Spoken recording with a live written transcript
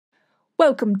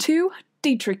Welcome to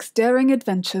Dietrich's Daring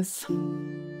Adventures.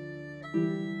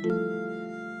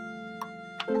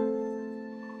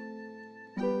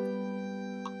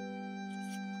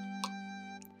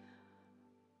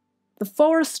 The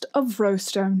Forest of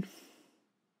Rowstone.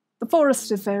 The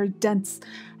forest is very dense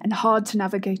and hard to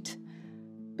navigate,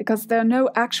 because there are no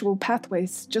actual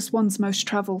pathways, just ones most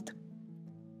travelled.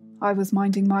 I was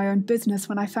minding my own business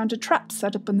when I found a trap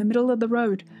set up in the middle of the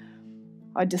road.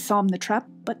 I disarmed the trap,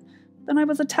 but then I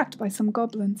was attacked by some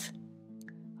goblins.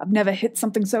 I've never hit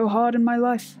something so hard in my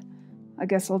life. I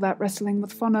guess all that wrestling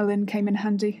with Fonolin came in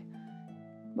handy.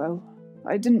 Well,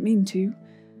 I didn't mean to,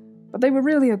 but they were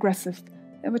really aggressive.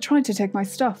 They were trying to take my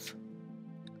stuff.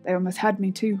 They almost had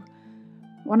me too.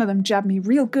 One of them jabbed me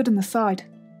real good in the side.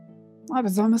 I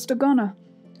was almost a goner.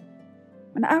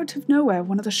 When out of nowhere,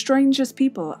 one of the strangest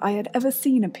people I had ever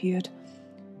seen appeared.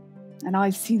 And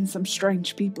I've seen some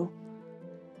strange people.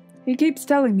 He keeps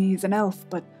telling me he's an elf,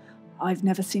 but I've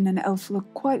never seen an elf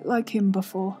look quite like him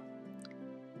before.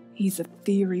 He's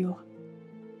ethereal.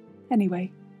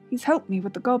 Anyway, he's helped me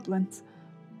with the goblins.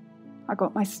 I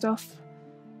got my stuff,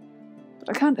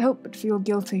 but I can't help but feel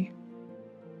guilty.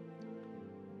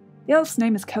 The elf's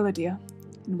name is Celadia,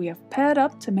 and we have paired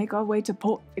up to make our way to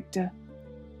Port Victor.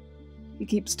 He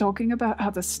keeps talking about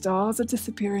how the stars are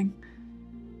disappearing.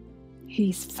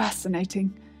 He's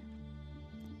fascinating.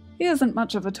 He isn't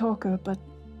much of a talker, but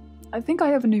I think I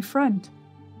have a new friend.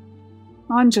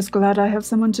 I'm just glad I have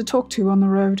someone to talk to on the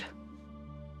road.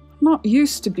 I'm not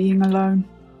used to being alone.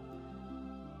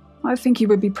 I think you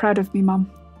would be proud of me, Mum.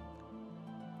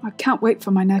 I can't wait for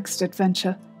my next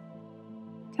adventure.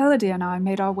 Celadia and I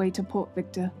made our way to Port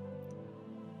Victor.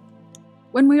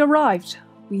 When we arrived,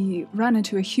 we ran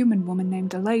into a human woman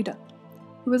named Aleda,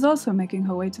 who was also making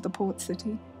her way to the port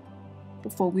city.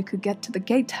 Before we could get to the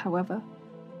gate, however,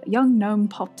 a young gnome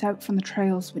popped out from the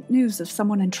trails with news of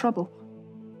someone in trouble.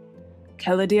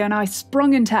 Celadia and I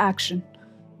sprung into action.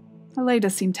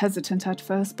 Aleda seemed hesitant at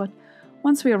first, but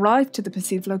once we arrived to the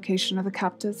perceived location of the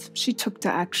captors, she took to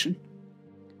action.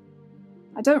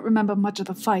 I don't remember much of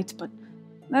the fight, but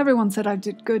everyone said I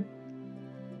did good.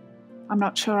 I'm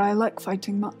not sure I like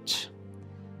fighting much.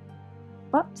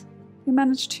 But we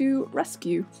managed to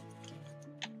rescue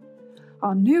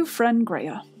our new friend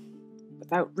Greya.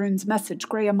 Without Rune's message,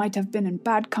 Greya might have been in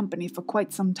bad company for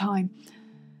quite some time.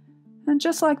 And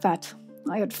just like that,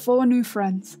 I had 4 new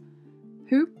friends,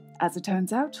 who, as it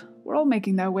turns out, were all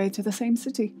making their way to the same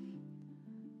city.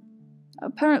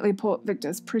 Apparently Port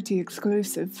Victor's pretty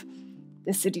exclusive.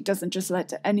 This city doesn't just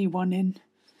let anyone in.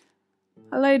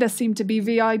 Aleda seemed to be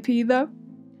VIP, though,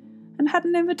 and had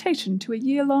an invitation to a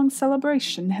year-long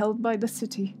celebration held by the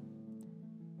city.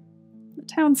 The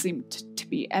town seemed to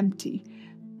be empty,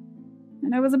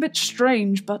 and it was a bit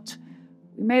strange, but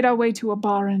we made our way to a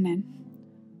bar and inn.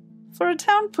 For a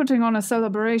town putting on a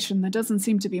celebration, there doesn't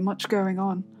seem to be much going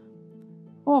on,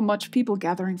 or much people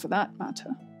gathering for that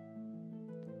matter.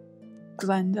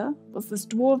 Glenda was this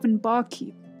dwarven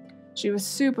barkeep. She was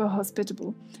super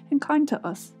hospitable and kind to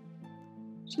us.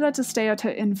 She let us stay at her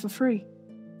inn for free.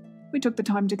 We took the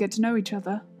time to get to know each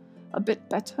other a bit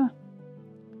better.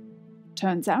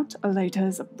 Turns out, Aleda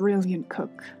is a brilliant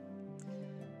cook.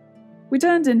 We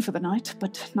turned in for the night,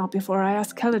 but not before I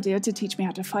asked Celadia to teach me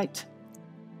how to fight.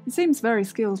 He seems very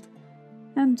skilled,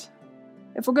 and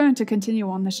if we're going to continue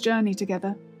on this journey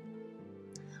together,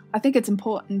 I think it's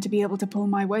important to be able to pull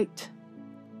my weight.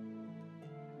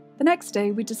 The next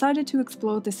day, we decided to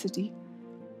explore the city.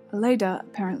 Aleda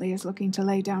apparently is looking to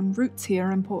lay down roots here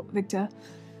in Port Victor,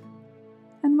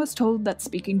 and was told that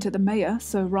speaking to the mayor,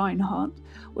 Sir Reinhardt,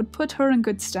 would put her in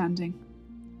good standing.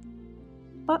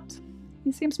 But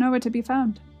he seems nowhere to be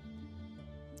found.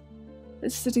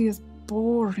 This city is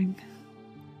boring.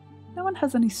 No one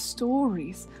has any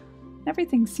stories.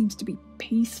 Everything seems to be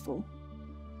peaceful.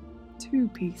 Too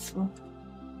peaceful.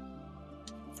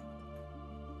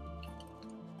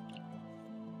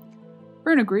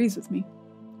 Rune agrees with me,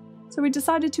 so we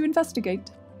decided to investigate.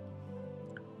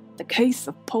 The case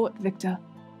of Port Victor.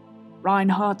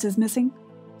 Reinhardt is missing.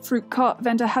 Fruit cart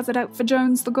vendor has it out for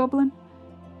Jones the Goblin.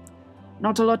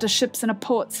 Not a lot of ships in a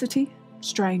port city.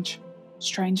 Strange.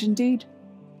 Strange indeed.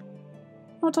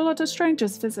 Not a lot of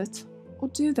strangers visit, or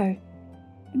do they?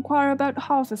 Inquire about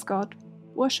Harvest God,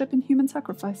 worship and human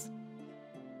sacrifice.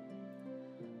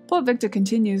 Port Victor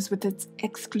continues with its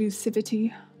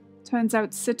exclusivity. Turns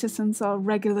out citizens are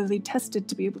regularly tested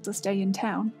to be able to stay in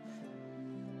town.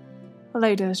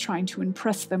 Aleda is trying to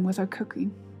impress them with her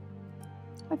cooking.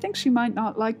 I think she might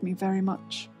not like me very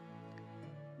much.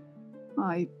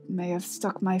 I may have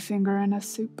stuck my finger in her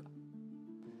soup.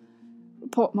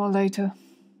 Report more later.